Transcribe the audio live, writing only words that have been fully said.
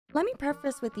Let me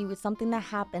preface with you with something that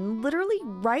happened literally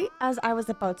right as I was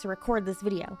about to record this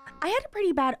video. I had a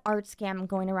pretty bad art scam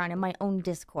going around in my own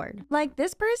Discord. Like,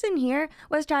 this person here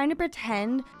was trying to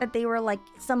pretend that they were like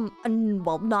some,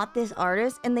 well, not this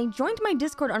artist, and they joined my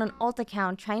Discord on an alt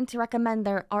account trying to recommend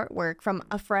their artwork from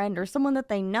a friend or someone that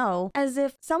they know, as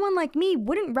if someone like me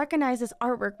wouldn't recognize this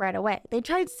artwork right away. They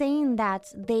tried saying that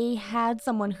they had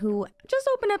someone who just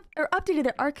opened up or updated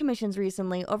their art commissions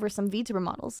recently over some VTuber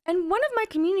models. And one of my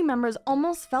community members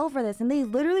almost fell for this, and they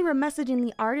literally were messaging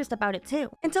the artist about it too.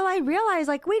 Until I realized,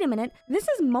 like, wait a minute, this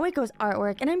is Moeko's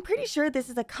artwork, and I'm pretty sure this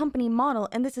is a company model,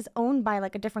 and this is owned by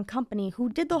like a different company who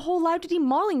did the whole live 2D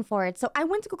modeling for it. So I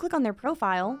went to go click on their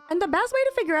profile, and the best way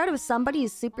to figure out if somebody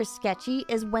is super sketchy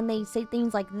is when they say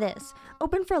things like this: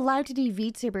 open for live 2D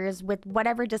VTubers with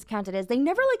whatever discount it is. They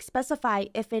never like specify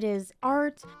if it is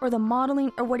art or the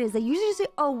modeling or what it is. They usually just say,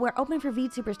 oh, we're open for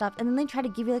VTuber stuff, and then they try to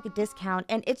give you like a discount,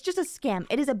 and it's just a scam.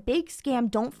 It is a big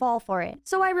scam. Don't fall for it.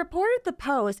 So I reported the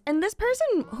post, and this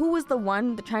person who was the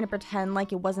one trying to pretend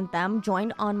like it wasn't them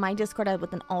joined on my Discord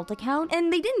with an alt account,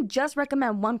 and they didn't just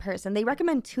recommend one person. They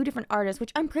recommend two different artists,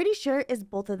 which I'm pretty sure is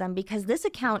both of them because this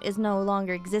account is no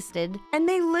longer existed, and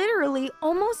they literally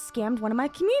almost scammed one of my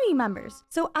community members.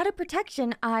 So out of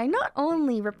protection, I not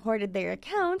only reported their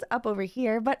account up over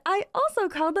here, but I also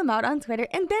called them out on Twitter,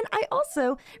 and then I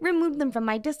also removed them from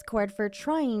my Discord for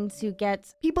trying to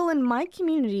get people in my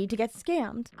community to get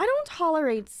scammed. I don't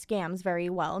tolerate scams very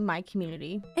well in my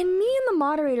community, and me and the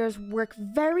moderators work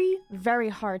very, very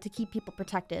hard to keep people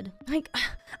protected. Like,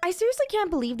 I seriously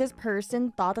can't believe this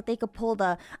person thought that they could pull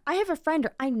the "I have a friend"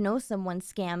 or "I know someone"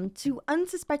 scam to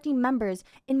unsuspecting members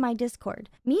in my Discord.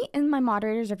 Me and my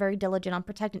moderators are very diligent on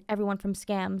protecting everyone from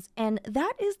scams, and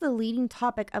that is the leading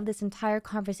topic of this entire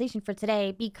conversation for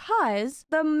today, because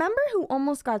the member who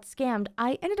almost got scammed,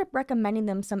 I ended up recommending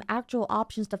them some actual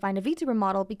options to find a VTuber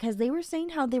model because they were saying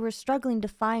how they were struggling to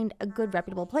find a good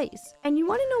reputable place. And you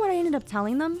want to know what I ended up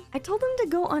telling them? I told them to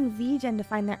go on VGen to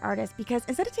find their artist, because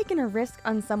instead of taking a risk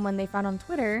on someone they found on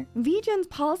Twitter, VGen's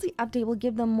policy update will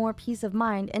give them more peace of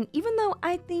mind. And even though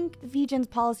I think VGen's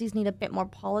policies need a bit more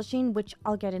polishing, which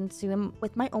I'll get into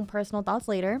with my own personal thoughts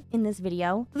later in this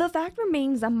video, the fact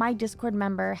remains that my Discord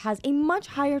member has a much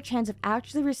higher chance of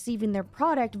actually receiving their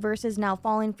product versus now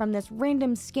falling from this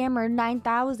random scammer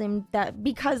 9000 that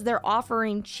because they're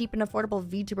offering cheap and affordable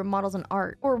VTuber models and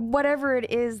art, or whatever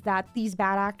it is that these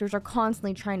bad actors are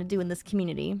constantly trying to do in this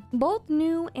community. Both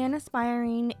new and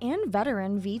aspiring and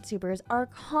veteran VTubers are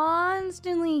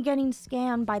constantly getting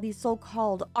scammed by these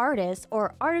so-called artists,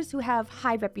 or artists who have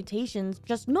high reputations,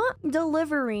 just not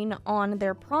delivering on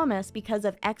their promise because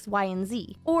of X, Y, and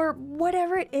Z, or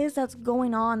whatever it is that's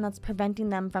going on that's preventing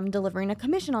them from delivering a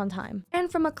commission on time.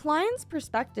 And from a client's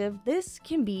perspective, this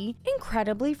can be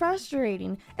incredibly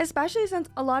frustrating, especially since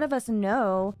a lot of us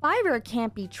know Fiverr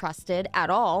can't be trusted at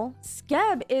all.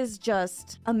 Skeb is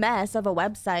just a mess of a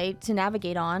website to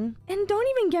navigate on. And don't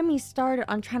even get me started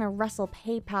on trying to wrestle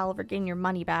PayPal over getting your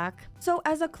money back. So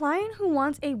as a client who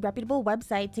wants a reputable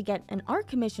website to get an art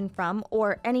commission from,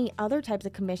 or any other types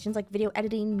of commissions like video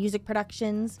editing, music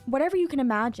productions, whatever you can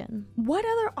imagine, what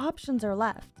other options are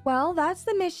left? Well, that's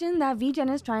the mission that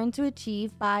VGen is trying to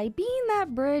achieve by being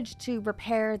that bridge to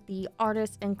repair the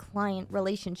artist and client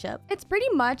relationship. It's pretty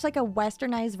much like a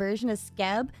westernized version of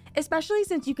Skeb, especially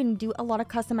since you can do a lot of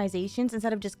customizations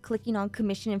instead of just clicking on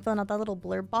commission and filling out that little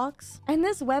blurb box. And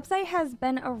this website has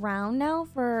been around now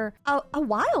for a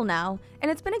while now,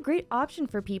 and it's been a great option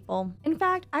for people. In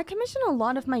fact, I commission a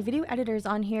lot of my video editors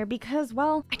on here because,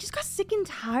 well, I just got sick and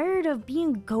tired of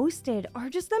being ghosted, or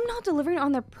just them not delivering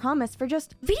on their promise for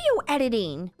just video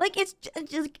editing. Like, it's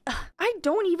just I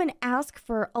don't even ask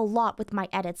for a lot with my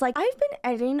edits. Like, I've been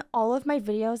editing all of my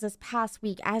videos this past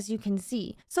week, as you can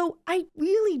see, so I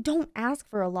really don't ask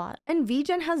for a lot. And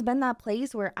VGen has been that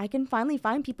place where I can finally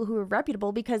find people who are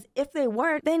reputable, because if they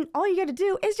weren't, then all you gotta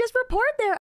do is just report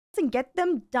their and get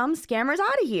them dumb scammers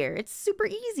out of here. It's super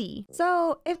easy.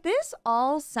 So if this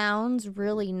all sounds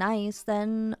really nice,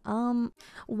 then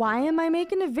why am I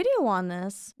making a video on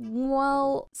this?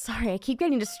 Well, sorry, I keep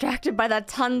getting distracted by that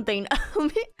ton thing.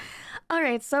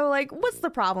 Alright, so like, what's the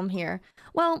problem here?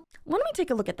 Well, let me take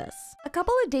a look at this. A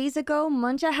couple of days ago,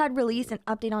 Muncha had released an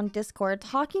update on Discord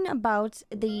talking about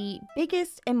the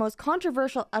biggest and most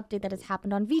controversial update that has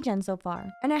happened on VGen so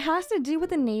far. And it has to do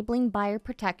with enabling buyer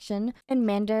protection and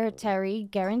mandatory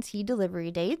guaranteed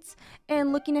delivery dates,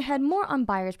 and looking ahead more on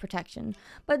buyer's protection.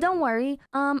 But don't worry,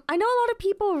 I know a lot of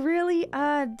people really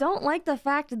don't like the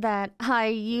fact that I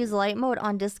use light mode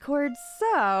on Discord,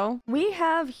 so we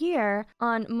have here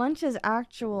on Muncha's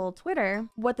actual Twitter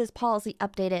what this policy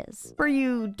update is for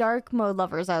you dark mode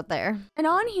lovers out there. And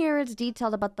on here, it's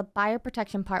detailed about the buyer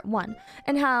protection part 1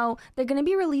 and how they're going to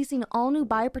be releasing all new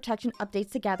buyer protection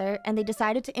updates together, and they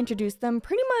decided to introduce them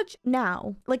pretty much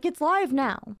now. Like, it's live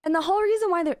now. And the whole reason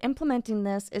why they're implementing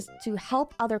this is to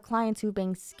help other clients who've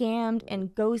been scammed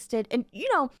and ghosted and, you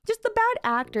know, just the bad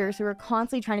actors who are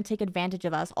constantly trying to take advantage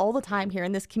of us all the time here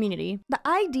in this community. The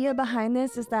idea behind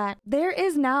this is that there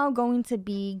is now going to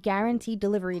be guaranteed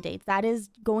delivery dates. That is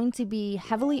going to be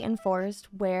heavily enforced,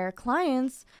 where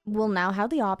clients will now have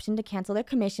the option to cancel their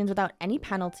commissions without any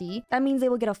penalty. That means they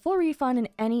will get a full refund, and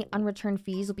any unreturned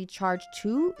fees will be charged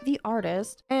to the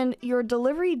artist, and your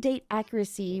delivery date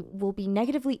accuracy will be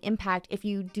negatively impacted if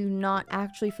you do not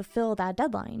actually fulfill that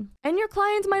deadline. And your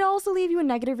clients might also leave you a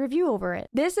negative review over it.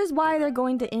 This is why they're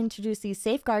going to introduce these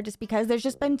safeguards, just because there's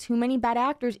just been too many bad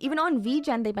actors. Even on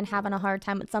VGen, they've been having a hard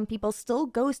time with some people still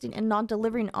ghosting and not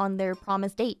delivering on their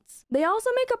promised dates. They also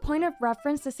make a point of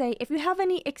reference to say if you have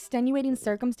any extenuating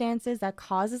circumstances that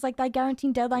causes like that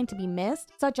guaranteed deadline to be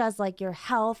missed, such as like your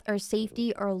health or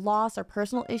safety or loss or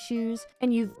personal issues,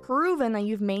 and you've proven that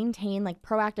you've maintained like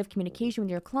proactive communication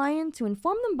with your client to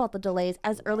inform them about the delays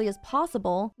as early as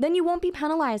possible, then you won't be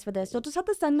penalized for this. You'll just have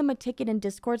to send them a ticket in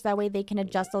Discord, so that way they can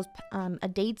adjust those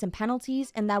dates and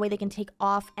penalties, and that way they can take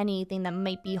off anything that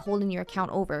might be holding your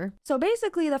account over. So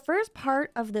basically, the first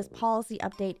part of this policy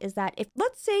update is that if,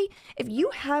 let's say, if you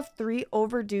have 3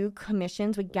 overdue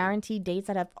commissions with guaranteed dates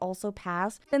that have also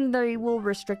passed, then they will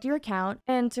restrict your account,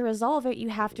 and to resolve it, you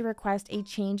have to request a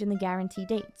change in the guarantee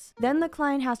dates. Then the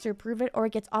client has to approve it, or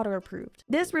it gets auto-approved.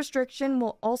 This restriction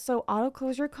will also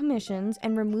auto-close your commissions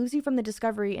and removes you from the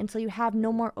discovery until you have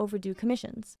no more overdue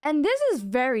commissions. And this is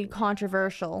very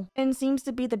controversial and seems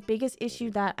to be the biggest issue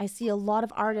that I see a lot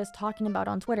of artists talking about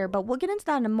on Twitter, but we'll get into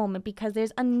that in a moment because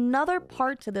there's another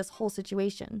part to this whole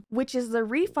situation, which is the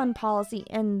refund policy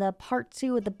in the part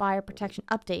 2 of the buyer protection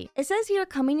update. It says here,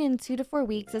 coming in 2 to 4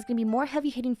 weeks, there's going to be more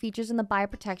heavy-hitting features in the buyer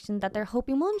protection that they're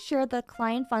hoping will ensure the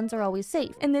client funds are always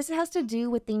safe. And this has to do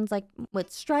with things like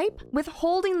with Stripe,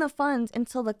 withholding the funds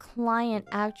until the client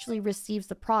actually receives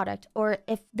the product, or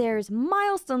if there's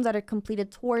milestones that are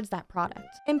completed towards that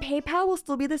product. And PayPal will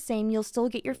still be the same. You'll still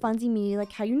get your funds immediately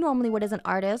like how you normally would as an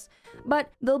artist,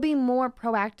 but they'll be more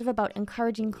proactive about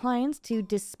encouraging clients to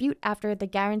dispute after the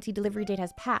guaranteed delivery date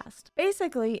has passed.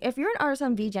 Basically, if you're an artist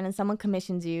on VGen and someone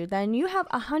commissions you, then you have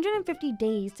 150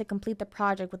 days to complete the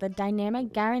project with a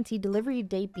dynamic guaranteed delivery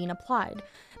date being applied.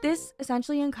 This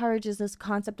essentially encourages this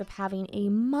concept of having a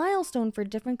milestone for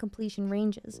different completion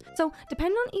ranges. So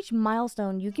depending on each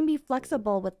milestone, you can be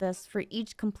flexible with this for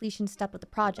each completion step of the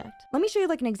project. Let me show you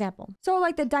like an example. So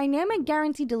like the dynamic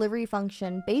guaranteed delivery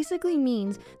function basically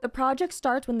means the project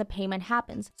starts when the payment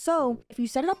happens. So if you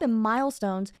set it up in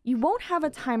milestones, you won't have a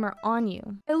timer on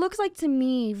you. It looks like to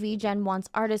me, VGen wants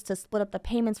artists to split up the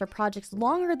payments for projects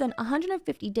longer than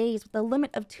 150 days with a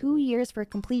limit of 2 years for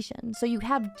completion. So you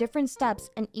have different steps,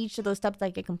 and each of those steps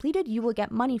that get completed, you will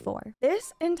get money for.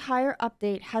 This entire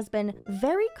update has been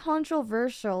very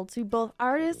controversial to both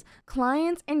artists,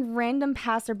 clients, and random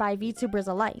passerby VTubers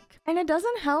alike. And it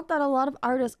doesn't help that a lot of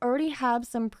artists already have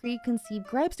some preconceived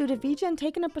gripes due to VGen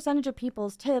taking a percentage of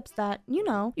people's tips that, you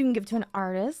know, you can give to an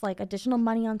artist, like additional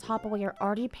money on top of what you're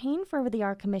already paying for the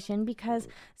art commission, because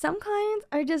some clients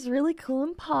are just really cool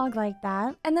and pog like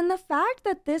that. And then the fact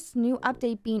that this new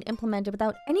update being implemented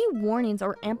without any warnings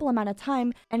or ample amount of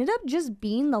time ended up just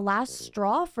being the last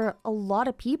straw for a lot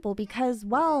of people, because,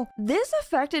 well, this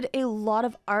affected a lot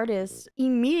of artists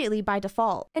immediately by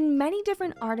default. And many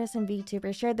different artists and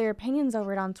VTubers shared their opinions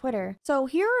over it on Twitter. So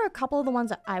here are a couple of the ones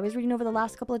that I was reading over the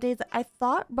last couple of days that I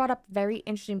thought brought up very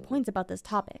interesting points about this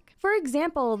topic. For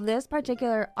example, this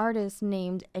particular artist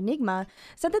named Enigma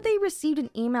said that they received an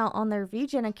email on their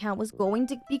VGen account was going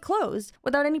to be closed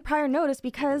without any prior notice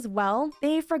because, well,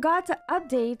 they forgot to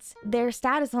update their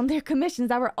status on their commissions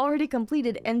that were already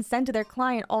completed and sent to their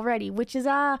client already, which is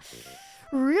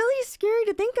really scary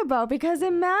to think about, because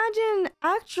imagine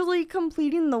actually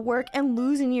completing the work and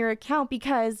losing your account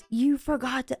because you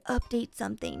forgot to update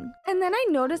something. And then I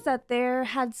noticed that there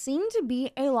had seemed to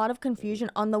be a lot of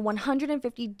confusion on the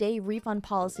 150-day refund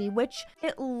policy, which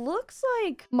it looks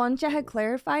like Mancha had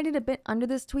clarified it a bit under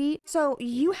this tweet. So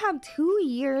you have 2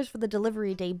 years for the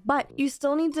delivery date, but you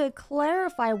still need to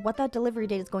clarify what that delivery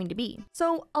date is going to be.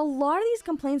 So a lot of these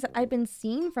complaints that I've been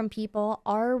seeing from people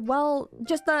are, well,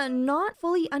 just the not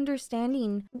fully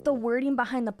understanding the wording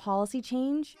behind the policy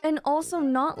change, and also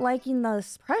not liking the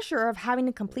pressure of having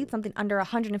to complete something under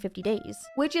 150 days.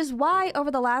 Which is why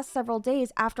over the last several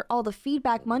days after all the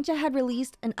feedback, Muncha had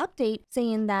released an update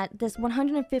saying that this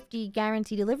 150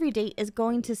 guarantee delivery date is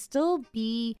going to still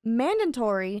be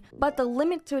mandatory, but the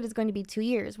limit to it is going to be 2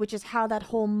 years, which is how that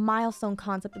whole milestone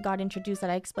concept got introduced that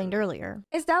I explained earlier.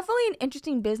 It's definitely an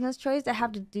interesting business choice to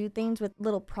have to do things with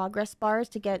little progress bars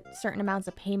to get certain amounts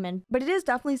of payment, but it is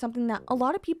definitely something that a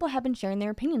lot of people have been sharing their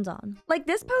opinions on. Like,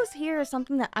 this post here is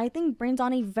something that I think brings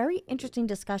on a very interesting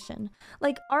discussion.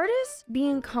 Like, artists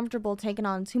being comfortable taking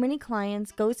on too many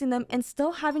clients, ghosting them, and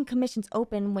still having commissions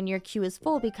open when your queue is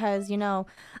full, because, you know,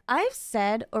 I've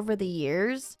said over the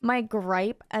years my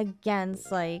gripe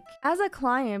against, like, as a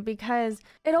client, because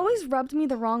it always rubbed me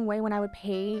the wrong way when I would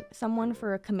pay someone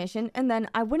for a commission and then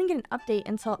I wouldn't get an update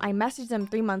until I messaged them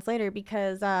 3 months later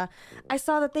because I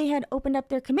saw that they had opened up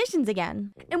their commissions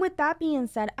again. And with that being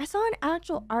said, I saw an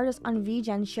actual artist on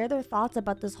VGen share their thoughts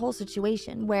about this whole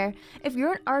situation, where if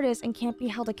you're an artist and can't be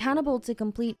held accountable to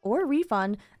complete or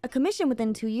refund a commission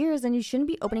within 2 years, then you shouldn't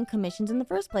be opening commissions in the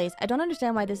first place. I don't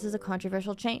understand why this is a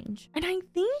controversial change. And I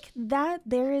think that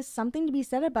there is something to be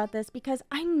said about this, because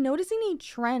I'm noticing a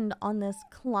trend on this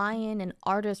client and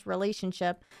artist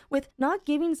relationship with not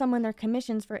giving someone their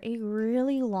commissions for a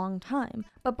really long time.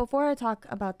 But before I talk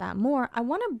about that more, I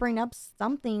want to bring up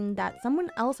something that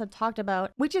someone else had talked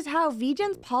about, which is how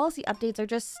VGen's policy updates are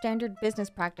just standard business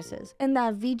practices, and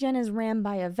that VGen is ran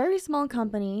by a very small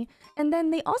company. And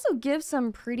then they also give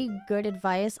some pretty good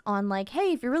advice on, like,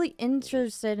 hey, if you're really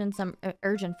interested in some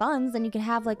urgent funds, then you can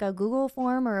have like a Google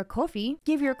form or a Ko-fi,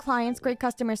 give your clients great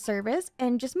customer service,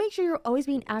 and just make sure you're always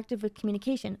being active with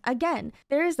communication. Again,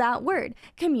 there is that word,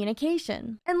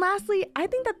 communication. And lastly, I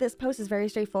think that this post is very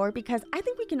straightforward, because I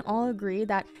think we can all agree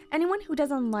that anyone who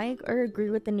doesn't like or agree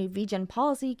with the new VGen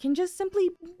policy can just simply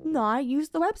not use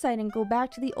the website and go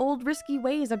back to the old risky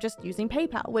ways of just using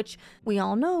PayPal, which we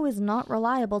all know is not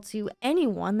reliable to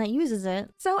anyone that uses it.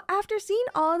 So after seeing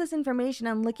all of this information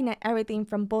and looking at everything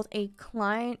from both a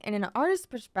client and an artist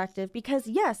perspective, because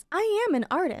yes, I am an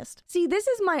artist. See, this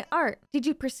is my art. Did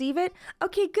you perceive it?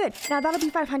 Okay, good. Now that'll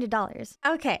be $500.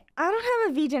 Okay, I don't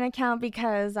have a VGen account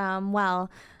because, I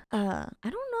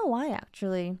don't know why,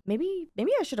 actually. Maybe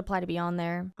I should apply to be on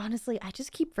there. Honestly, I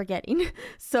just keep forgetting.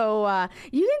 So,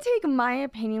 you can take my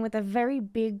opinion with a very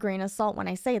big grain of salt when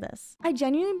I say this. I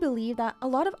genuinely believe that a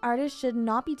lot of artists should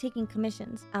not be taking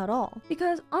commissions at all,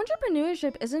 because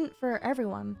entrepreneurship isn't for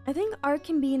everyone. I think art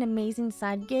can be an amazing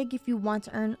side gig if you want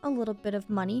to earn a little bit of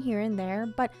money here and there,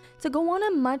 but to go on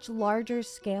a much larger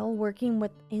scale, working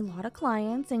with a lot of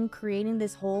clients and creating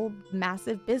this whole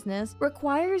massive business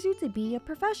requires you to be a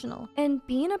professional. And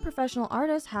being a professional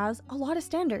artist has a lot of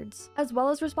standards, as well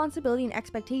as responsibility and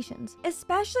expectations,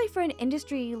 especially for an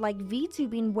industry like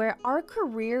VTubing, where our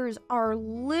careers are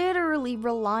literally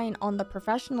relying on the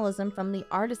professionalism from the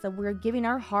artists that we're giving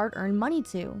our hard-earned money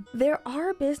to. There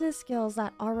are business skills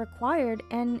that are required,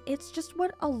 and it's just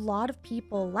what a lot of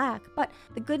people lack. But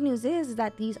the good news is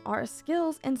that these are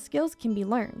skills, and skills can be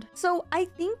learned. So I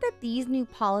think that these new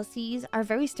policies are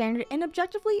very standard and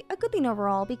objectively a good thing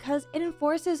overall, because it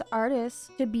enforces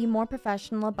artists to be more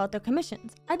professional about their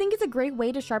commissions. I think it's a great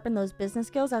way to sharpen those business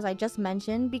skills, as I just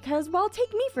mentioned, because, well,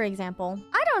 take me for example.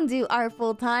 I don't do art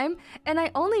full time, and I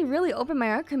only really open my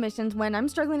art commissions when I'm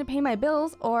struggling to pay my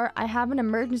bills or I have an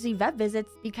emergency vet visit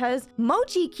because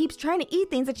Mochi keeps trying to eat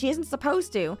things that she isn't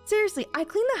supposed to. Seriously, I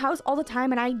clean the house all the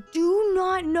time and I do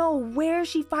not know where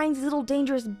she finds these little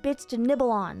dangerous bits to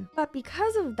nibble on. But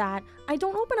because of that, I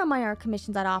don't open up my art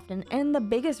commissions that often, and the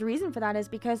biggest reason for that is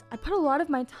because I put a lot of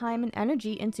my time and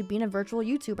energy into being a virtual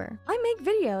YouTuber. I make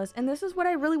videos, and this is what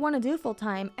I really want to do full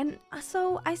time, and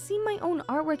so I see my own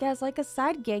artwork as like a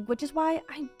side gig, which is why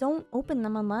I don't open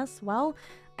them unless, well,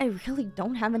 I really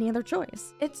don't have any other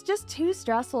choice. It's just too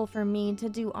stressful for me to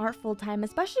do art full time,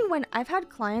 especially when I've had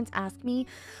clients ask me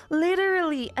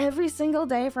literally every single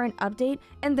day for an update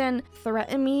and then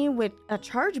threaten me with a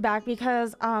chargeback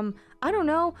because, I don't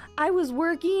know, I was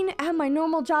working at my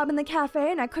normal job in the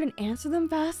cafe and I couldn't answer them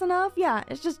fast enough. Yeah,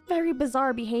 it's just very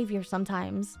bizarre behavior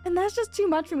sometimes. And that's just too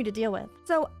much for me to deal with.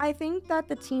 So I think that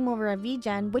the team over at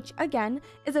VGen, which again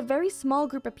is a very small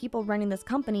group of people running this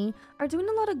company, are doing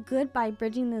a lot of good by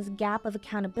bridging this gap of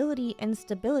accountability and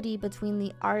stability between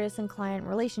the artist and client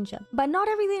relationship. But not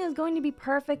everything is going to be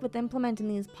perfect with implementing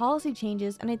these policy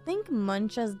changes, and I think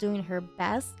Muncha's doing her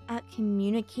best at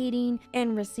communicating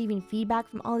and receiving feedback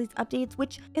from all these updates updates,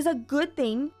 which is a good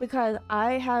thing because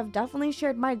I have definitely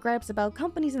shared my gripes about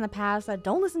companies in the past that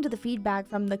don't listen to the feedback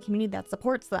from the community that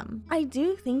supports them. I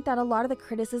do think that a lot of the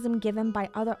criticism given by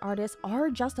other artists are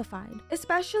justified,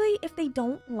 especially if they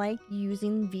don't like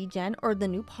using VGen or the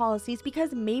new policies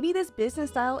because maybe this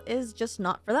business style is just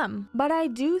not for them. But I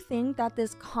do think that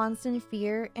this constant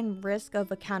fear and risk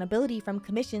of accountability from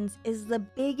commissions is the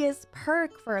biggest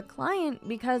perk for a client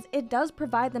because it does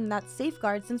provide them that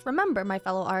safeguard, since remember, my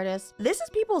fellow artists, this is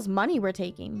people's money we're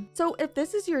taking. So if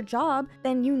this is your job,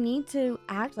 then you need to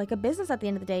act like a business at the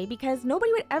end of the day because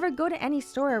nobody would ever go to any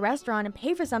store or restaurant and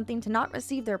pay for something to not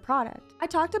receive their product. I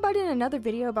talked about it in another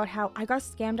video about how I got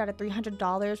scammed out of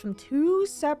 $300 from 2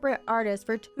 separate artists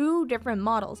for 2 different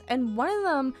models, and one of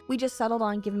them we just settled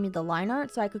on giving me the line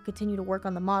art so I could continue to work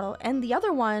on the model, and the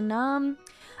other one,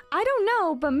 I don't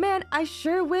know, but man, I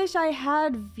sure wish I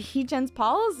had VGen's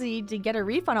policy to get a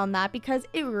refund on that because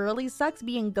it really sucks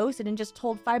being ghosted and just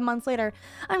told 5 months later,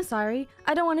 I'm sorry,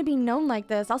 I don't want to be known like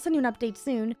this, I'll send you an update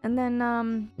soon, and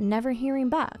then never hearing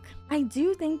back. I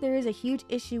do think there is a huge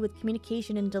issue with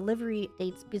communication and delivery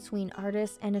dates between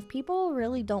artists, and if people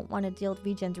really don't want to deal with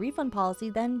VGen's refund policy,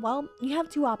 then, well, you have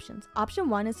 2 options. Option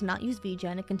 1 is to not use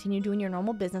VGen and continue doing your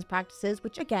normal business practices,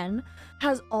 which again,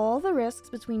 has all the risks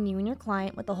between you and your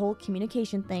client with the whole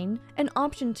communication thing. And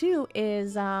option 2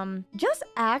 is just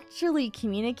actually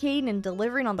communicating and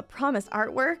delivering on the promised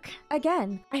artwork.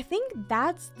 Again, I think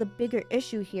that's the bigger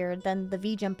issue here than the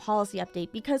VGen policy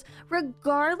update, because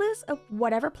regardless of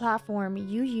whatever platform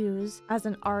you use as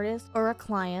an artist or a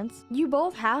client, you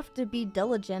both have to be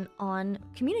diligent on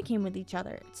communicating with each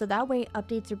other, so that way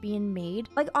updates are being made.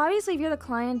 Like, obviously, if you're the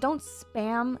client, don't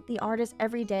spam the artist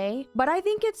every day, but I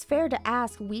think it's fair to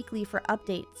ask weekly for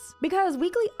updates, because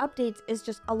weekly updates is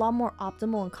just a lot more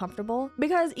optimal and comfortable,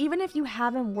 because even if you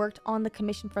haven't worked on the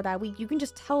commission for that week, you can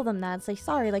just tell them that and say,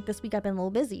 sorry, like this week I've been a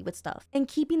little busy with stuff, and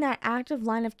keeping that active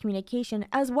line of communication,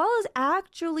 as well as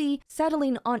actually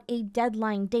settling on a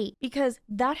deadline date, because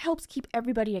that helps keep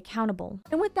everybody accountable.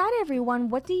 And with that, everyone,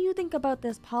 what do you think about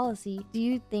this policy? Do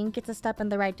you think it's a step in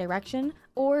the right direction?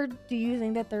 Or do you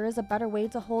think that there is a better way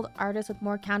to hold artists with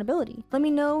more accountability? Let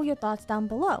me know your thoughts down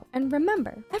below. And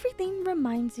remember, everything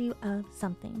reminds you of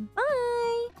something. Bye!